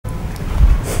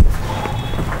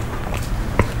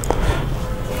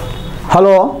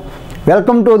Hello,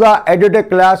 welcome to the Edutech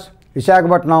class,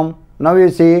 Visakhapatnam. Now you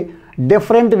see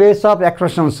different ways of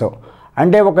expressions.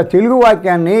 అంటే ఒక తెలుగు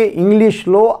వాక్యాన్ని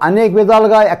ఇంగ్లీష్లో అనేక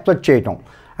విధాలుగా ఎక్స్ప్రెస్ చేయటం.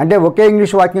 అంటే ఒకే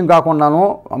ఇంగ్లీష్ వాక్యం కాకుండాను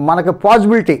మనకు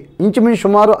పాసిబిలిటీ ఇంచుమించు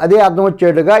సుమారు అదే అర్థం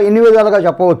వచ్చేట్టుగా ఎన్ని విధాలుగా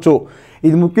చెప్పవచ్చు.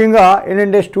 ఇది ముఖ్యంగా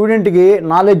ఏంటంటే స్టూడెంట్కి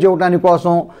నాలెడ్జ్ ఇవ్వడానికి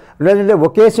కోసం, లేదంటే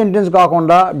ఒకే సెంటెన్స్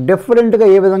కాకుండా డిఫరెంట్గా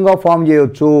ఏ విధంగా ఫామ్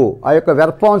చేయవచ్చు, ఆ యొక్క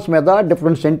వెర్బ్ ఫార్మ్స్ మీద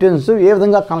డిఫరెంట్ సెంటెన్స్ ఏ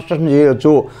విధంగా కన్స్ట్రక్షన్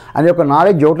చేయవచ్చు అనే ఒక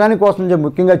నాలెడ్జ్ ఇవ్వడానికి కోసం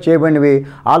ముఖ్యంగా చేయబడినవి.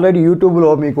 ఆల్రెడీ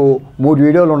యూట్యూబ్లో మీకు 3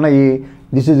 వీడియోలు ఉన్నాయి.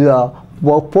 This is the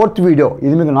 4th video.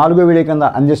 ఇది మీకు 4వ వీడియో కింద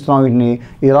అందిస్తున్నాం. వీటిని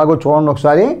ఇలాగో చూడండి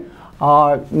ఒకసారి.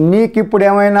 నీకు ఇప్పుడు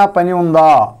ఏమైనా పని ఉందా,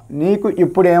 నీకు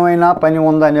ఇప్పుడు ఏమైనా పని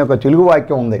ఉందా అనే ఒక తెలుగు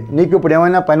వాక్యం ఉంది. నీకు ఇప్పుడు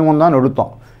ఏమైనా పని ఉందా అని అడుగుతాం.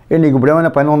 నీకు ఇప్పుడు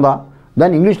ఏమైనా పని ఉందా,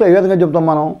 దాన్ని ఇంగ్లీష్లో ఏ విధంగా చెప్తాం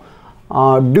మనం?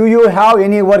 Do you have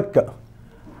any work,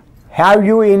 have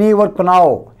you any work now,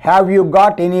 have you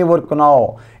got any work now.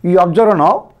 You observe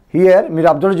now here, మీరు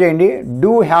అబ్జర్వ్ చేయండి.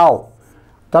 డూ హ్యావ్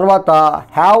తర్వాత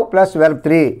have plus verb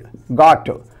 3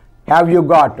 got, have you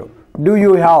got. Do you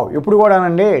have ఎప్పుడు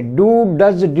కూడానండి do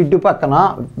does did పక్కన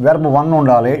verb 1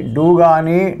 ఉండాలి. Do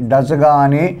కానీ does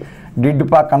కానీ did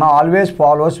పక్కన ఆల్వేస్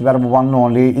ఫాలోస్ వెర్బ్ 1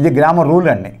 ఓన్లీ. ఇది గ్రామర్ రూల్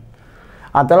అండి.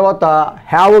 ఆ తర్వాత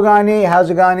హ్యావ్ కానీ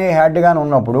హ్యాజ్ కానీ హ్యాడ్ కానీ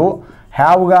ఉన్నప్పుడు,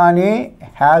 హ్యావ్ కానీ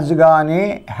హ్యాజ్ కానీ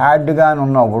హ్యాడ్ కానీ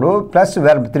ఉన్నప్పుడు ప్లస్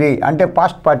వెర్బ్ 3 అంటే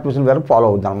పాస్ట్ పార్టిసిపల్ వెర్బ్ ఫాలో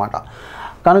అవుతుంది అనమాట.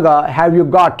 కనుక have you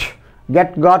got,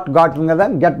 get got got కదా,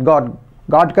 గెట్ గాట్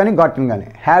గాట్ కానీ గాట్ కానీ.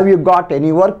 Have you got any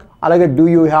work, అలాగే do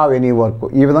you have any work.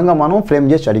 ఈ విధంగా మనం ఫ్రేమ్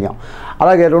చేసి అడిగాం.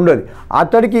 అలాగే రెండోది,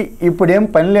 అతడికి ఇప్పుడేం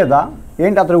పని లేదా.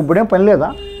 ఏంటి అతడికి ఇప్పుడేం పని లేదా,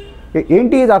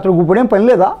 ఏంటి అతడికి ఇప్పుడేం పని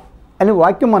లేదా అని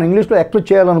వాక్యం మనం ఇంగ్లీష్లో ఎక్స్ప్రెస్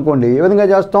చేయాలనుకోండి. ఏ విధంగా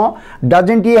చేస్తాం?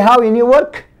 Doesn't you have any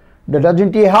work,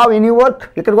 doesn't you have any work.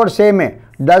 ఇక్కడ కూడా సేమే,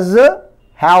 డజ్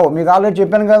హ్యావ్ మీకు ఆల్రెడీ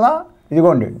చెప్పాను కదా.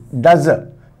 ఇదిగోండి డజ్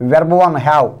వెర్బ్ 1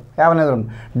 హ్యావ్, హ్యావ్ అనేది ఉంది.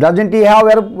 Doesn't you have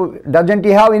verb, doesn't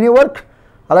you have any work.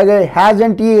 అలాగే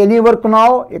hasn't you any work now.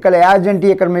 ఇక్కడ హ్యాజంట్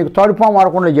ఇక్కడ మీకు థర్డ్ ఫామ్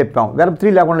వాడకుండా చెప్పాం, వెర్బ్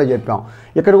 3 లేకుండా చెప్పాం.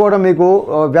 ఇక్కడ కూడా మీకు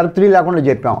వెర్బ్ 3 లేకుండా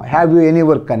చెప్పాం, హ్యావ్ యూ ఎనీ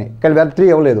వర్క్ అని. ఇక్కడ వెర్బ్ 3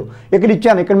 ఇవ్వలేదు, ఇక్కడ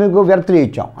ఇచ్చాను, ఇక్కడ మీకు వెర్బ్ 3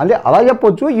 ఇచ్చాం. అంటే అలా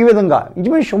చెప్పొచ్చు. ఈ విధంగా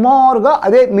ఇది సుమారుగా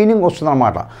అదే మీనింగ్ వస్తుంది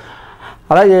అనమాట.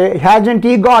 అలాగే హ్యాజంట్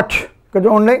యూ గాట్, ఇక్కడ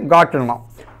చూడండి గాట్ అన్నాం.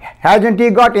 Hasn't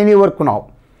you got any work now.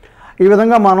 ఈ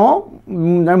విధంగా మనం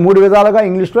 3 విధాలుగా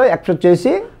ఇంగ్లీష్లో ఎక్స్ప్రెస్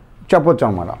చేసి చెప్పొచ్చు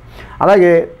అనమాట. అలాగే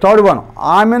థర్డ్ వన్,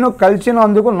 ఆమెను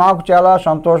కలిసినందుకు నాకు చాలా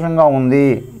సంతోషంగా ఉంది.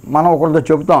 మనం ఒకరితో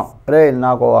చెప్తాం, రే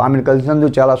నాకు ఆమెను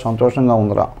కలిసినందుకు చాలా సంతోషంగా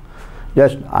ఉందిరా.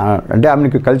 జస్ట్ అంటే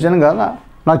ఆమెకి కలిసిన కదా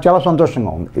నాకు చాలా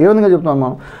సంతోషంగా ఉంది. ఏ విధంగా చెప్తాం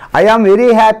మనం? I am very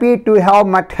happy to have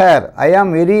met her. I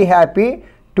am very happy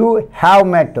to have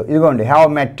met. ఇదిగోండి have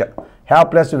met, have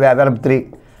plus verb 3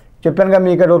 చెప్పాను కదా.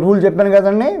 మీకు ఇక్కడ రూల్ చెప్పాను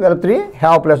కదండి, verb 3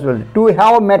 have plus to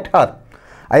have met her.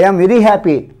 I am very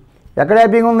happy, ఎక్కడ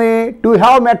హ్యాపీగా ఉంది? టు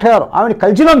హ్యావ్ మెట్ హర్, ఆమెను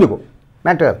కలిసినందుకు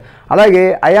మెట్ హర్. అలాగే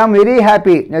ఐ ఆమ్ వెరీ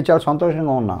హ్యాపీ, నేను చాలా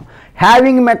సంతోషంగా ఉన్నాను.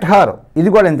 హ్యావింగ్ మెట్ హర్, ఇది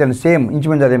కూడా ఎంతండి సేమ్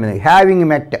ఇంచుమించు అదే మీద. Having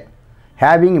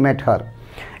met her.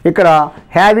 ఇక్కడ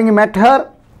having met her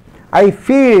I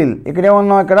feel, ఇక్కడ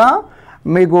ఏమన్నాం ఇక్కడ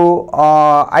మీకు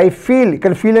ఐ ఫీల్,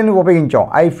 ఇక్కడ ఫీల్ అని ఉపయోగించాం.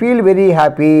 I feel very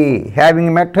happy.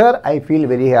 Having met her I feel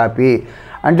very happy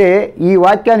అంటే ఈ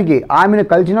వాక్యానికి ఆమెను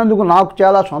కలిసినందుకు నాకు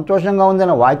చాలా సంతోషంగా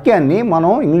ఉందనే వాక్యాన్ని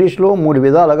మనం ఇంగ్లీష్లో 3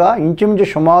 విధాలుగా ఇంచుమించు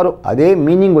సుమారు అదే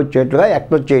మీనింగ్ వచ్చేట్లుగా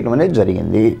ఎక్స్ప్రెస్ చేయడం అనేది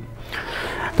జరిగింది.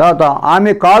 తర్వాత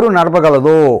ఆమె కారు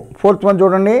నడపగలదు. 4th వన్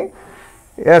చూడండి.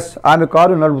 ఎస్, ఆమె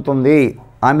కారు నడుపుతుంది.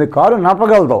 ఆమె కారు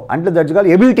నడపగలదు అంటే దట్స్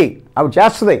కాల్డ్ ఎబిలిటీ. ఆవిడ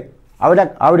చేస్తుంది,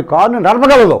 ఆవిడ కారుని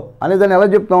నడపగలదు అనేదాన్ని ఎలా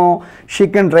చెప్తాం? She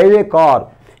can drive a car.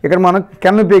 ఇక్కడ మనం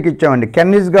కెన్ పేకి ఇచ్చామండి.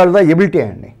 Can is called the ability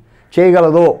అండి,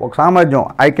 చేయగలదు, ఒక సామర్థ్యం.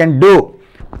 ఐ కెన్ డూ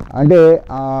అంటే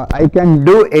I can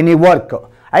do any work.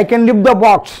 I can lift the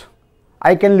box,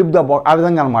 I can lift the box, ఆ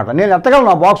విధంగా అనమాట. నేను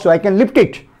ఎత్తగలను ఆ box, I can lift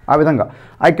it, ఆ విధంగా.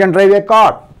 I can drive a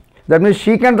car, that means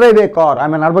she can drive a car,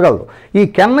 ఆమె నడపగలదు. ఈ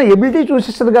can ability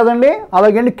చూసిస్తుంది కదండి.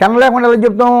 అలాగే కెన్ లేకుండా ఎలా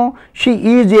చెప్తాం? She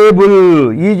is able,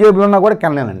 is able ఉన్నా కూడా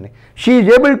కెన్లేనండి. She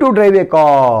is able to drive a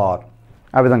car,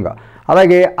 ఆ విధంగా.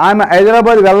 అలాగే ఆమె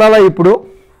హైదరాబాద్ వెళ్ళాలా ఇప్పుడు.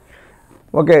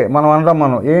 ఓకే, మనం అంటాం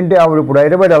మనం ఏంటి ఆవిడ ఇప్పుడు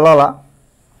హైదరాబాద్ వెళ్ళాలా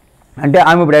అంటే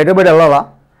ఆమె ఇప్పుడు హైదరాబాద్ వెళ్ళాలా,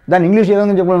 దాన్ని ఇంగ్లీష్ ఏ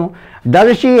విధంగా చెప్పాను?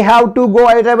 Does she have to go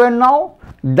Hyderabad now.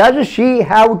 Does she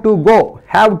have to go,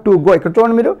 have to go. ఇక్కడ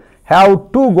చూడండి మీరు, హ్యావ్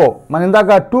టు గో. మన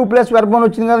ఇందాక 2 ప్లస్ వెర్బ్ 1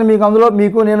 వచ్చింది కదా మీకు. అందులో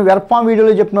మీకు నేను వెర్బ్ ఫామ్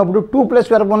వీడియోలో చెప్పినప్పుడు 2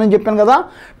 ప్లస్ వెర్బ్ 1 అని చెప్పాను కదా,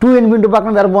 2 ఇన్ఫినిటివ్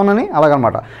పక్కన వెర్బ్ 1 అని,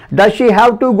 అలాగనమాట. Does she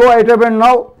have to go Hyderabad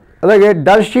now. అలాగే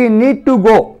does she need to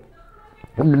go,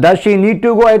 does she need to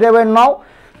go Hyderabad now.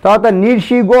 తర్వాత need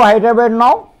she go Hyderabad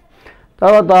now.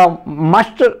 తర్వాత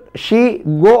must she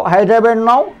go Hyderabad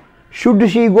now. Should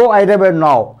she go Hyderabad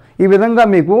now. ఈ విధంగా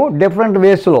మీకు different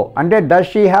వేస్లో అంటే does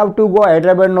she have to go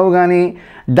Hyderabad now కానీ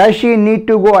does she need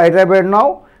to go Hyderabad now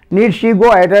need she go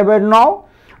Hyderabad now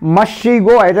must she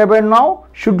go Hyderabad now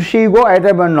should she go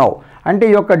Hyderabad now అంటే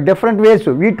ఈ యొక్క different ways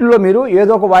వీటిల్లో మీరు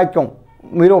ఏదో ఒక వాక్యం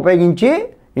మీరు ఉపయోగించి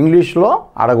ఇంగ్లీష్లో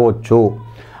అడగవచ్చు.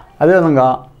 అదేవిధంగా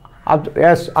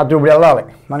ఎస్ అతను ఇప్పుడు వెళ్ళాలి,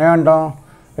 మనం ఏమంటాం,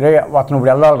 రే అతను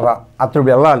ఇప్పుడు వెళ్ళాలిరా, అతను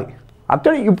ఇప్పుడు వెళ్ళాలి,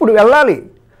 అతను ఇప్పుడు వెళ్ళాలి.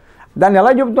 దాన్ని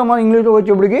ఎలా చెప్తాం మనం ఇంగ్లీష్లో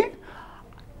వచ్చేప్పటికి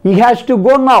he has to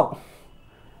go now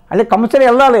అంటే కంపల్సరీ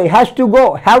వెళ్ళాలి. Has to go,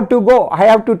 have to go, I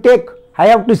have to take, I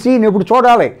have to see, నేను ఇప్పుడు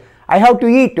చూడాలి. ఐ హ్యావ్ టు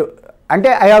ఈట్ అంటే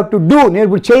ఐ హ్యావ్ టు డూ, నేను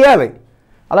ఇప్పుడు చేయాలి.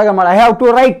 అలాగే మరి ఐ హ్యావ్ టు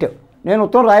రైట్, నేను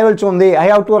ఉత్తరం రాయవలసి ఉంది, ఐ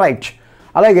హ్యావ్ టు రైట్.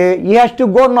 అలాగే ఈ హ్యాస్ టు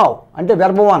గో నౌ అంటే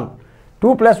వెర్బ్ 1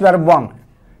 2 ప్లస్ వెర్బ్ 1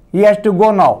 ఈ హ్యాస్ టు గో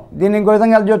నౌ. దీన్ని ఇంకో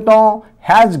విధంగా ఎలా చెప్తాం,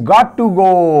 హ్యాస్ గాట్ టు గో.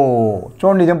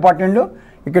 చూడండి ఇది ఇంపార్టెంట్,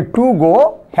 ఇక్కడ to go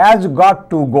has got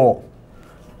to go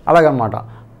అలాగనమాట.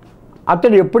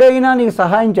 అతడు ఎప్పుడైనా నీకు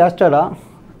సహాయం చేస్తాడా,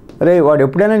 రే వాడు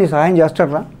ఎప్పుడైనా నీకు సహాయం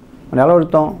చేస్తాడా మనం ఎలా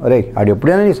అడుగుతాం, రే వాడు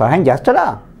ఎప్పుడైనా నీకు సహాయం చేస్తాడా,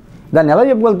 దాన్ని ఎలా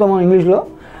చెప్పగలుగుతాం మనం ఇంగ్లీష్లో.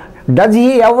 Does he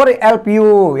ever help you,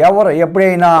 ఎవరు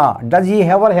ఎప్పుడైనా, does he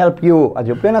ever help you, అది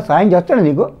ఎప్పుడైనా సహాయం చేస్తాడు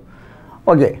నీకు.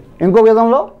 ఓకే, ఇంకో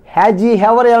విధంలో has he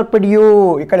ever helped you,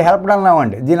 ఇక్కడ హెల్ప్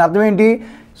అన్నామండి, దీని అర్థం ఏంటి,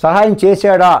 సహాయం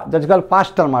చేశాడా, దట్స్ కాల్డ్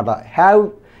పాస్ట్ అనమాట.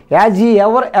 Has he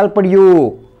ever helped you,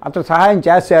 అతడు సహాయం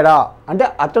చేశాడా అంటే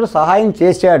అతడు సహాయం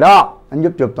చేశాడా అని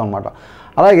చెప్తాం అనమాట.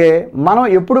 అలాగే మనం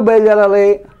ఎప్పుడు బయలుదేరాలి,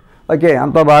 ఓకే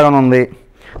అంతా బాగానే ఉంది,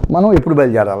 మనం ఎప్పుడు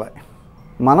బయలుదేరాలి,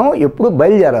 మనం ఎప్పుడు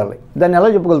బయలుదేరాలి దాన్ని ఎలా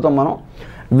చెప్పగలుగుతాం మనం.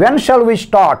 When shall we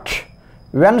start,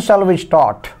 when shall we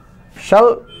start, shall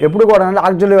ఎప్పుడు కూడా అంటే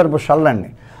ఆక్సిలరీ వెర్బ్ షల్ అండి.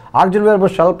 ఆక్సిలరీ వెర్బ్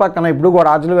షల్ పక్కన ఇప్పుడు కూడా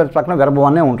ఆక్సిలరీ వెర్బ్ పక్కన వెర్బ్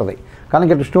 1 ఉంటుంది. కనుక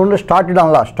ఇక్కడ స్టూడెంట్ స్టార్టెడ్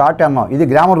అనలా, స్టార్ట్ అన్నాం, ఇది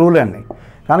గ్రామర్ రూల్ అండి.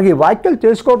 కనుక ఈ వాక్యాలు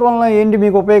తెలుసుకోవడం వల్ల ఏంటి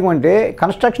మీకు ఉపయోగం అంటే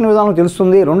కన్స్ట్రక్షన్ విధానం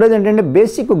తెలుస్తుంది. రెండోది ఏంటంటే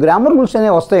బేసిక్ గ్రామర్ రూల్స్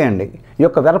అనేవి వస్తాయండి. ఈ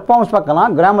యొక్క వెర్బ్ ఫార్మ్స్ పక్కన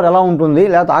గ్రామర్ ఎలా ఉంటుంది,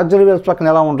 లేకపోతే ఆక్సిలరీ వెర్బ్స్ పక్కన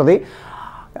ఎలా ఉంటుంది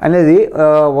అనేది,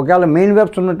 ఒకవేళ మెయిన్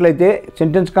వెర్బ్స్ ఉన్నట్లయితే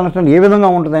సెంటెన్స్ కన్స్ట్రక్షన్ ఏ విధంగా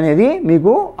ఉంటుంది అనేది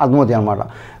మీకు అర్థమవుతాయి అన్నమాట.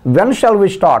 వెన్ షల్ వి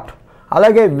స్టార్ట్,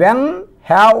 అలాగే when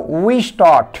have we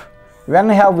start,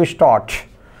 when have we start,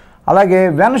 అలాగే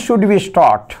when should we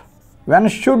start, when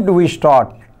should we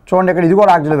start. చూడండి ఇక్కడ ఇది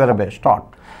కూడా ఆక్సిలరీ వెర్బే స్టార్ట్.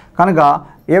 కనుక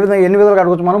ఏ విధంగా ఎన్ని విధాలుగా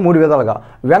అడగచ్చు మనం, 3 విధాలుగా.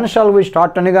 వెన్ షల్ వి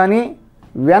స్టార్ట్ అని కానీ,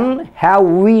 వెన్ హ్యావ్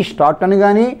వి స్టార్ట్ అని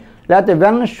కానీ, లేకపోతే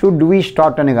వెన్ షుడ్ వి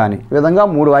స్టార్ట్ అని కానీ, ఈ విధంగా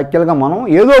 3 వాక్యాలుగా మనం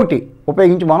ఏదో ఒకటి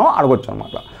ఉపయోగించి మనం అడగొచ్చు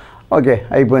అనమాట. ఓకే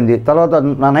అయిపోయింది. తర్వాత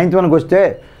నా 9th వన్కి వస్తే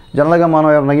జనరల్గా మనం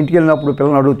ఎవరైనా ఇంటికి వెళ్ళినప్పుడు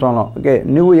పిల్లల్ని అడుగుతున్నాం, ఓకే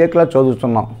నువ్వు ఏ క్లాస్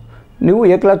చదువుతున్నావు, నువ్వు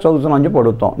ఏ క్లాస్ చదువుతున్నావు అని చెప్పి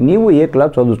అడుగుతాం. నీవు ఏ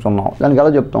క్లాస్ చదువుతున్నావు దానికి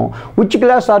ఎలా చెప్తాం, which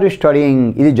class are you studying.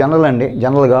 ఇది జనరల్ అండి,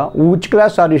 జనరల్గా which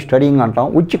class are you studying అంటాం,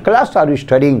 which class are you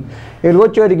studying. ఇది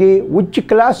వచ్చేటికి which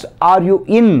class are you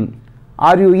in,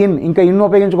 are you in, ఇంకా ఇన్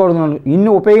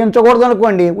ఉపయోగించకూడదు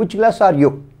అనుకోండి, విచ్ క్లాస్ ఆర్ యూ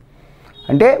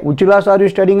అంటే which class are you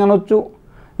studying అనొచ్చు,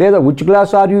 లేదా which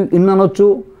class are you in అనొచ్చు.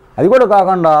 అది కూడా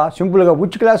కాకుండా సింపుల్గా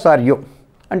విచ్ క్లాస్ ఆర్ యూ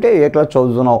అంటే ఏ క్లాస్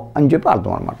చదువుతున్నావు అని చెప్పి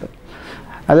అర్థం అనమాట.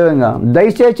 అదేవిధంగా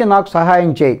దయచేసి నాకు సహాయం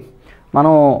చేయి,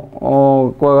 మనం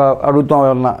అడుగుతాం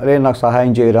ఎవరన్నా, రే నాకు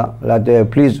సహాయం చేయరా, లేకపోతే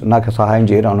ప్లీజ్ నాకు సహాయం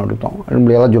చేయరా అని అడుగుతాం.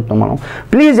 ఇప్పుడు ఎలా చెప్తాం మనం,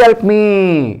 please help me,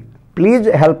 please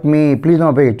help me, please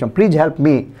అని ఉపయోగించాం, ప్లీజ్ హెల్ప్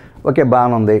మీ. ఓకే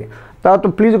బాగానే ఉంది.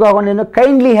 తర్వాత ప్లీజ్ కాకుండా నేను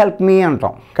కైండ్లీ హెల్ప్ మీ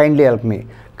అంటాం, కైండ్లీ హెల్ప్ మీ.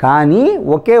 కానీ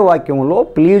ఒకే వాక్యంలో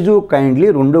ప్లీజు కైండ్లీ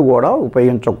 2 కూడా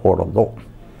ఉపయోగించకూడదు.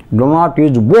 Do not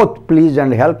use both please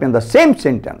and help in the same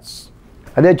sentence.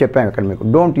 అదే చెప్పాము ఇక్కడ మీకు,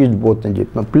 డోంట్ యూజ్ బోత్ అని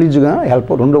చెప్పాం. ప్లీజ్గా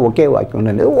హెల్ప్ 2 ఒకే వాక్యం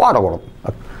అనేది వాడకూడదు.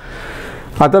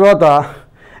 ఆ తర్వాత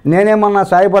నేనేమన్నా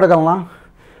సాయపడగలనా,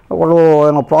 ఒకళ్ళు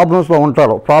ఏమైనా ప్రాబ్లమ్స్లో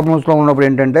ఉంటారు, ప్రాబ్లమ్స్లో ఉన్నప్పుడు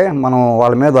ఏంటంటే మనం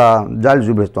వాళ్ళ మీద జాలి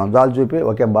చూపిస్తాం, జాలి చూపి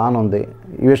ఓకే బాగానే ఉంది,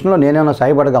 ఈ విషయంలో నేనేమైనా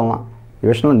సాయపడగలనా, ఈ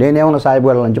విషయంలో నేనేమైనా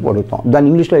సాయపడాలని చెప్పి అడుగుతాం. దాన్ని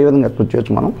ఇంగ్లీష్లో ఏ విధంగా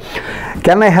చేయొచ్చు మనం,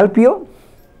 can I help you,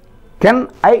 can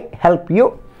I help you.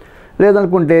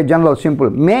 లేదనుకుంటే general simple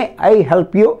may I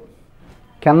help you,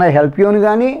 can I help you అని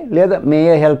కానీ, లేదా మే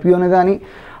ఐ హెల్ప్ యూ అని కానీ.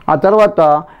 ఆ తర్వాత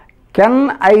can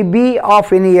I be of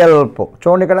any help.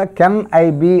 చూడండి ఇక్కడ can I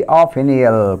be of any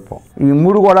help, ఈ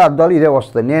 3 కూడా అర్థాలు ఇదే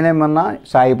వస్తాయి. నేనేమన్నా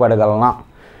సాయపడగలనా,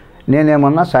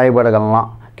 నేనేమన్నా సాయపడగలనా,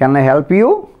 can I help you,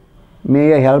 may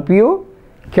I help you,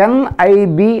 can I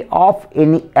be of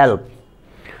any help.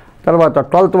 తర్వాత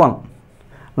 12th వన్,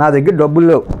 నా దగ్గర డబ్బులు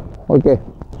లేవు. ఓకే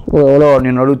ఎవరో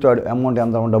నేను అడుగుతాడు అమౌంట్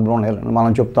ఎంత డబ్బులు ఉన్నాయి,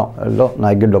 మనం చెప్తాం నా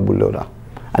దగ్గర డబ్బులు లేవురా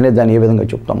అనే దాన్ని ఏ విధంగా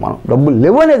చెప్తాం మనం, డబ్బులు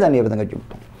లేవు అనే దాన్ని ఏ విధంగా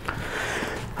చెప్తాం.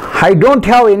 I don't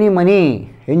have any money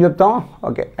ఏం చెప్తాం,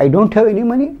 okay I don't have any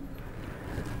money.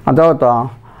 ఆ తర్వాత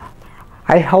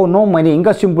ఐ హ్యావ్ నో మనీ,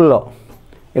 ఇంకా సింపుల్లో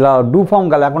ఇలా డూ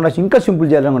ఫామ్గా లేకుండా ఇంకా simple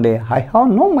చేయాలనుకోండి I have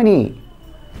no money.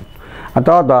 ఆ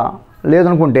తర్వాత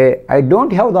లేదనుకుంటే I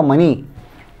don't have the money,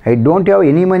 I don't have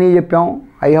any money చెప్పాం,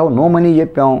 ఐ హ్యావ్ నో మనీ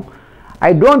చెప్పాం,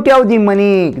 I don't have the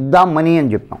money అని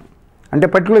చెప్పాం. అంటే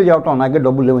పర్టికులర్ చెప్పటం నాకే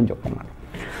డబ్బులు లేవని చెప్తున్నాను.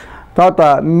 తర్వాత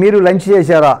మీరు లంచ్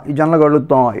చేశారా, ఈ జనరల్గా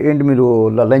అడుగుతాం, ఏంటి మీరు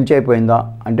లంచ్ అయిపోయిందా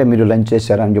అంటే మీరు లంచ్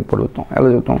చేశారా అని చెప్పి అడుగుతాం. ఎలా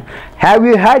చెప్తాం? Have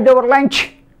you had our lunch,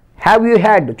 have you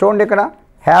had. చూడండి ఇక్కడ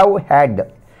హ్యావ్ హ్యాడ్,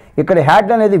 ఇక్కడ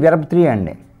హ్యాడ్ అనేది వెర్బ్ 3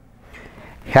 అండి.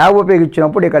 హ్యావ్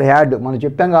ఉపయోగించినప్పుడు ఇక్కడ హ్యాడ్ మనం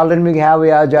చెప్పాం ఆల్రెడీ మీకు హ్యావ్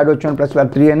హ్యాడ్ వచ్చిన ప్లస్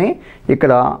వెర్బ్ 3 అని.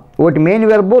 ఇక్కడ ఒకటి మెయిన్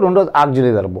వెర్బ్, రెండోది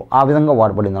ఆక్సిలరీ వెర్బ్, ఆ విధంగా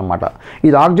వాడబడింది అనమాట.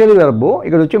 ఇది ఆక్సిలరీ వెర్బ్,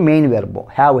 ఇక్కడ వచ్చి main verb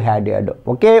have had had.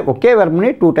 Okay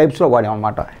వెర్బ్ని 2 టైప్స్లో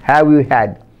వాడామన్నమాట. Have you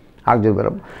had auxiliary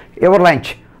verb. Ever lunch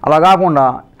అలా కాకుండా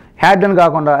హ్యాడ్ అని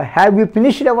కాకుండా have you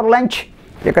finished ever lunch.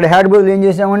 ఇక్కడ హ్యాడ్ బదులు ఏం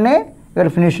చేసామండి, ఇక్కడ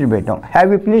ఫినిష్డ్ పెట్టాం. Have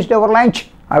you finished ever lunch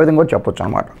ఆ విధంగా కూడా చెప్పొచ్చు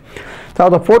అనమాట.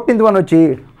 తర్వాత 14th వన్ వచ్చి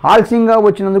ఆలస్యంగా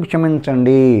వచ్చినందుకు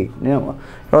క్షమించండి. నేను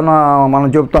ఏమన్నా మనం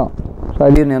చెప్తాం,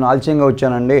 సార్ నేను ఆలస్యంగా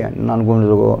వచ్చానండి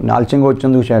అనుకుంటూ, నేను ఆలస్యంగా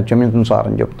వచ్చినందుకు క్షమించండి సార్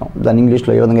అని చెప్తాం. దాన్ని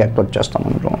ఇంగ్లీష్లో ఏ విధంగా ఎక్స్ప్రెస్ చేస్తాం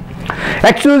అనుకుంటాం.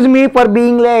 Excuse me for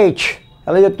being late.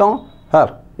 ఎలా చెప్తాం?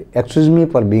 Sir excuse me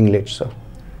for being late sir.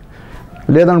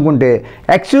 లేదనుకుంటే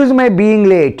ఎక్స్క్యూజ్ మై బీయింగ్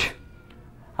లేట్.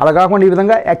 అలా కాకుండా ఈ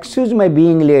విధంగా ఎక్స్క్యూజ్ మై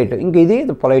బీయింగ్ లేట్, ఇంక ఇది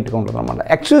పొలైట్గా ఉంటుంది అన్నమాట.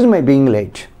 ఎక్స్క్యూజ్ మై బీయింగ్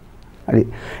లేట్ అది.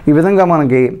 ఈ విధంగా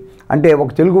మనకి అంటే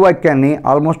ఒక తెలుగు వాక్యాన్ని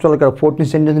ఆల్మోస్ట్ ఇక్కడ 14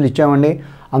 సెంటెన్స్లు ఇచ్చామండి.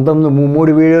 అంతకుముందు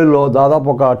 3 వీడియోల్లో దాదాపు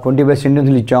ఒక 25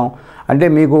 సెంటెన్స్లు ఇచ్చాం. అంటే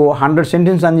మీకు 100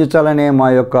 సెంటెన్స్ అందించాలనే మా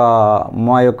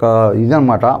యొక్క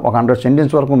ఇదనమాట. ఒక 100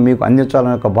 సెంటెన్స్ వరకు మీకు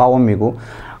అందించాలనే ఒక భావం మీకు.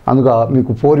 అందుకే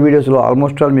మీకు 4 వీడియోస్లో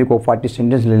ఆల్మోస్ట్ ఆల్ మీకు 40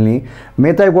 సెంటెన్స్లు వెళ్ళి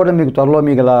మిగతాయి కూడా మీకు త్వరలో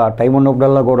మీకు ఇలా టైం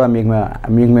ఉన్నప్పుడల్లా కూడా మీకు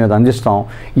మేము అందిస్తాం.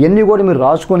 ఇవన్నీ కూడా మీరు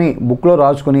రాసుకొని బుక్లో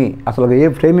రాసుకొని అసలు ఏ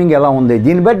ఫ్రేమింగ్ ఎలా ఉంది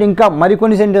దీన్ని బట్టి ఇంకా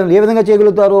మరికొన్ని సెంటెన్స్లు ఏ విధంగా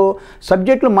చేయగలుగుతారు.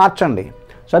 సబ్జెక్టులు మార్చండి.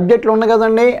 సబ్జెక్టులు ఉన్నాయి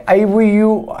కదండి, I we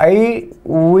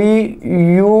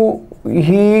you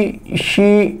he she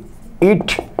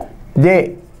it they.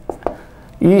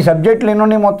 ఈ సబ్జెక్టులు ఎన్ని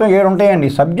ఉన్నాయి? మొత్తం 7 ఉంటాయండి.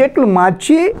 సబ్జెక్టులు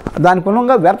మార్చి దానికి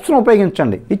అనుగుణంగా వెర్బ్స్ను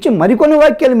ఉపయోగించండి. ఇచ్చి మరికొన్ని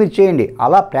వాక్యాలు మీరు చేయండి.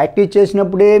 అలా ప్రాక్టీస్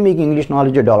చేసినప్పుడే మీకు ఇంగ్లీష్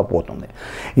నాలెడ్జ్ డెవలప్ అవుతుంది.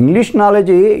 ఇంగ్లీష్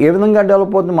నాలెడ్జ్ ఏ విధంగా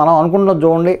డెవలప్ అవుతుంది మనం అనుకుంటున్నాం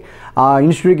చూడండి.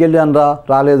 ఇన్స్టిట్యూట్కి వెళ్ళాను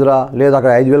రాలేదురా, లేదా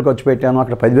అక్కడ 5,000 ఖర్చు పెట్టాను,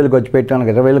 అక్కడ 10,000 ఖర్చు పెట్టాను,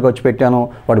 20,000 ఖర్చు పెట్టాను,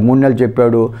 వాడు 3 నెలలు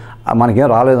చెప్పాడు, మనకేం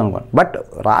రాలేదనుకోండి. బట్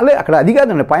అక్కడ అది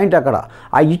కాదండి పాయింట్. అక్కడ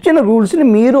ఆ ఇచ్చిన రూల్స్ని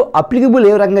మీరు అప్లికబుల్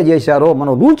ఏ రకంగా చేశారో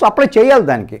మనం రూల్స్ అప్లై చేయాలి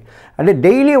దానికి. అంటే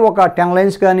డైలీ ఒక 10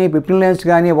 లైన్స్ కానీ 15 లైన్స్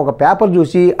కానీ ఒక పేపర్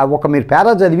చూసి ఒక మీరు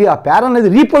పేరా చదివి ఆ పేరా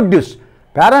అనేది రీప్రొడ్యూస్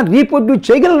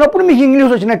చేయగలిగినప్పుడు మీకు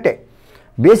ఇంగ్లీష్ వచ్చినట్టే.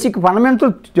 బేసిక్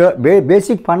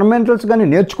ఫండమెంటల్స్ కానీ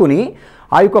నేర్చుకుని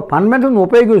ఆ యొక్క ఫండమెంటల్ని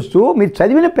ఉపయోగిస్తూ మీరు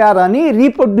చదివిన పేరాని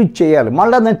రీప్రొడ్యూస్ చేయాలి.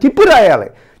 మళ్ళీ దాన్ని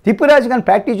తిప్పి రాసి కానీ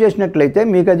ప్రాక్టీస్ చేసినట్లయితే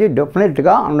మీకు అది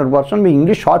డెఫినెట్గా 100% మీ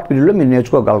ఇంగ్లీష్ షార్ట్ పీరియడ్లో మీరు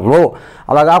నేర్చుకోగలరు.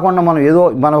 అలా కాకుండా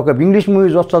మనం ఒక ఇంగ్లీష్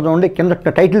మూవీస్ వస్తుంది చూడండి,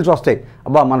 కింద టైటిల్స్ వస్తాయి,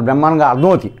 అబ్బా మన బ్రహ్మాండంగా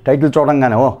అర్థమవుతాయి. టైటిల్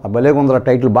చూడంగానే భలే కొందరు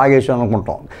టైటిల్ బాగా వేసాను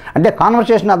అనుకుంటాం. అంటే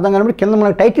కాన్వర్సేషన్ అర్థం కానప్పుడు కింద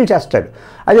మనకి టైటిల్ చేస్తాడు.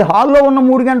 అది హాల్లో ఉన్న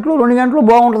 3 గంటలు 2 గంటలు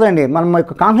బాగుంటుందండి. మన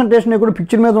యొక్క కాన్సన్ట్రేషన్ కూడా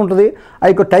పిక్చర్ మీద ఉంటుంది,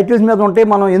 ఆ యొక్క టైటిల్స్ మీద ఉంటాయి.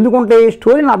 మనం ఎందుకుంటే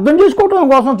స్టోరీని అర్థం చేసుకోవడం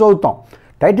కోసం చదువుతాం.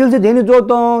 టైటిల్స్ దేనికి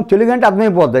చదువుతాం? తెలుగు అంటే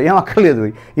అర్థమైపోద్ది, ఏం అక్కర్లేదు.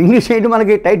 ఇంగ్లీష్ ఏంటి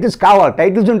మనకి టైటిల్స్ కావాలి.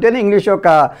 టైటిల్స్ ఉంటేనే ఇంగ్లీష్ యొక్క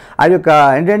అది యొక్క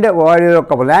ఏంటంటే వాడి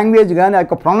యొక్క లాంగ్వేజ్ కానీ ఆ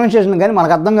యొక్క ప్రొనౌన్సియేషన్ కానీ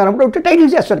మనకు అర్థం కానప్పుడు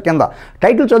టైటిల్స్ చేస్తారు కింద.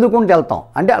 టైటిల్ చదువుకుంటూ వెళ్తాం.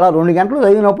 అంటే అలా 2 గంటలు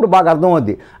చదివినప్పుడు బాగా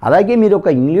అర్థమవుద్ది. అలాగే మీరు ఒక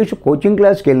ఇంగ్లీష్ కోచింగ్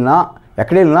క్లాస్కి వెళ్ళినా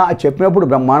ఎక్కడ వెళ్ళినా అది చెప్పినప్పుడు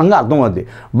బ్రహ్మాండంగా అర్థమవుద్ది.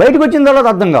 బయటకు వచ్చిన తర్వాత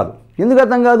అర్థం కాదు. ఎందుకు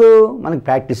అర్థం కాదు? మనకి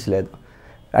ప్రాక్టీస్ లేదు.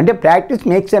 అంటే practice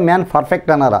makes a man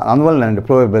perfect అన్నారు. అందువల్లనండి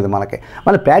ప్రోవర్బ్ మనకి.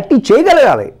 మనం ప్రాక్టీస్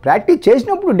చేయగలగాలి. ప్రాక్టీస్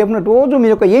చేసినప్పుడు డెఫినెట్ రోజు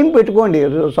మీరు ఒక ఏం పెట్టుకోండి.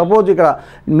 సపోజ్ ఇక్కడ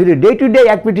మీరు డే టు డే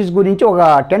యాక్టివిటీస్ గురించి ఒక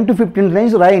 10 to 15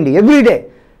 లైన్స్ రాయండి ఎవ్రీడే.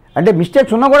 అంటే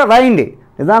మిస్టేక్స్ ఉన్నా కూడా రాయండి.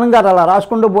 నిదానంగా అలా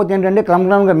రాసుకుంటూ పోతే ఏంటంటే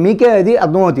క్రమక్రమంగా మీకే అది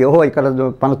అర్థమవుతుంది. ఇక్కడ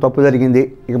మన తప్పు జరిగింది,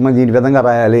 ఇక మనం దీని విధంగా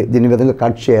రాయాలి, దీని విధంగా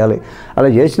కట్ చేయాలి. అలా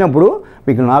చేసినప్పుడు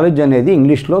మీకు నాలెడ్జ్ అనేది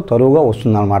ఇంగ్లీష్లో తరువుగా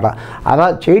వస్తుందన్నమాట. అలా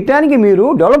చేయటానికి మీరు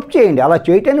డెవలప్ చేయండి. అలా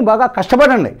చేయటానికి బాగా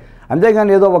కష్టపడండి.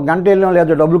 అంతేగాని ఏదో 1 గంట వెళ్ళాం,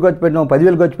 లేదా డబ్బులు ఖర్చు పెట్టాం,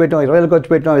 10,000 ఖర్చు పెట్టాం, 20,000 ఖర్చు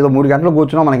పెట్టాం, ఏదో 3 గంటలు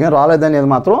కూర్చున్నాం, మనకేం రాలేదనేది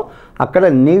మాత్రం అక్కడ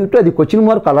నెగిటివ్ అది క్వశ్చన్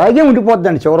మార్క్ అలాగే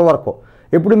ఉండిపోద్దండి చివరి వరకు.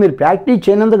 ఎప్పుడు మీరు ప్రాక్టీస్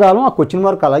చేయనంతకాలం ఆ క్వశ్చన్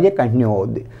మార్క్ అలాగే కంటిన్యూ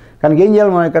అవుద్ది. కనుక ఏం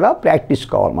చేయాలి మనం ఇక్కడ ప్రాక్టీస్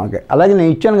కావాలి మనకి. అలాగే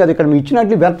నేను ఇచ్చాను కదా ఇక్కడ మీకు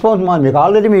ఇచ్చినట్లు వెర్బ్ ఫార్మ్స్ మీకు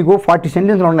ఆల్రెడీ మీకు 40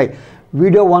 సెంటెన్స్లు ఉన్నాయి.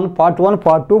 Video 1, part 1,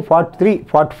 part 2, part 3,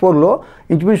 part 4లో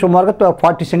ఇంచుమించు సుమారుగా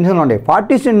 40 సెంటెన్స్లు ఉన్నాయి.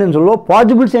 40 సెంటెన్స్లో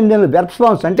పాజిబుల్ సెంటెన్స్ వెర్బ్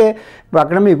ఫార్మ్స్ అంటే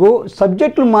అక్కడ మీకు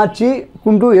సబ్జెక్టులు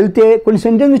మార్చుకుంటూ వెళ్తే కొన్ని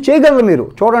సెంటెన్స్ చేయగలరు మీరు.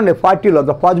 చూడండి 40లో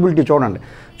ద పాజిబిలిటీ చూడండి,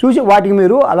 చూసి వాటికి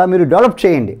మీరు అలా మీరు డెవలప్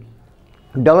చేయండి.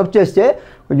 డెవలప్ చేస్తే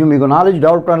కొంచెం మీకు నాలెడ్జ్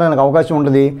డెవలప్ అవడానికి అవకాశం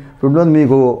ఉంటుంది. రెండోది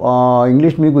మీకు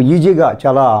ఇంగ్లీష్ మీకు ఈజీగా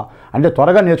చాలా అంటే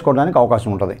త్వరగా నేర్చుకోవడానికి అవకాశం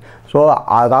ఉంటుంది. సో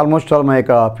అది ఆల్మోస్ట్ మా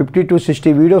యొక్క 50 to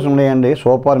 60 వీడియోస్ ఉన్నాయండి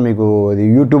సూపర్ మీకు ఇది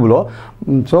యూట్యూబ్లో.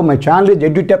 So my channel is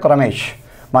edutech Ramesh.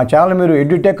 మా ఛానల్ మీరు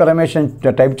ఎడ్యుటెక్ రమేష్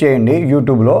అని టైప్ చేయండి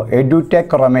యూట్యూబ్లో.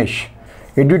 ఎడ్యుటెక్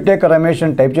రమేష్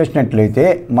అని టైప్ చేసినట్లయితే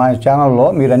మా ఛానల్లో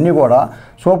మీరు అన్నీ కూడా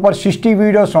సూపర్ 60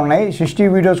 వీడియోస్ ఉన్నాయి. 60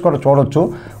 వీడియోస్ కూడా చూడొచ్చు.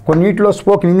 కొన్నిటిలో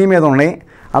స్పోకెన్ హిందీ మీద ఉన్నాయి.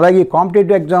 అలాగే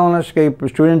కాంపిటేటివ్ ఎగ్జామినర్స్కి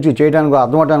స్టూడెంట్స్కి చేయడానికి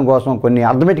అర్థమవడానికి కోసం కొన్ని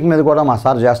అర్థమెటిక్ మీద కూడా మా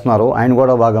సార్ చేస్తున్నారు. ఆయన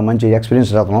కూడా బాగా మంచి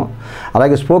ఎక్స్పీరియన్స్ అతను.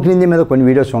 అలాగే స్పోకెన్ హిందీ మీద కొన్ని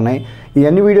వీడియోస్ ఉన్నాయి. ఈ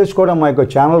అన్ని వీడియోస్ కూడా మా యొక్క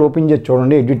ఛానల్ ఓపెన్ చేసి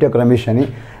చూడండి, ఎడ్యుటెక్ రమేష్ అని.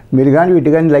 మీరు కానీ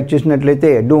వీటి కానీ లైక్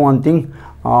చేసినట్లయితే do one thing,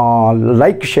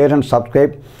 like, share and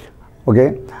subscribe. Okay,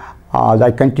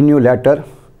 I continue later.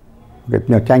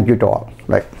 Okay, thank you to all.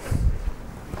 Right.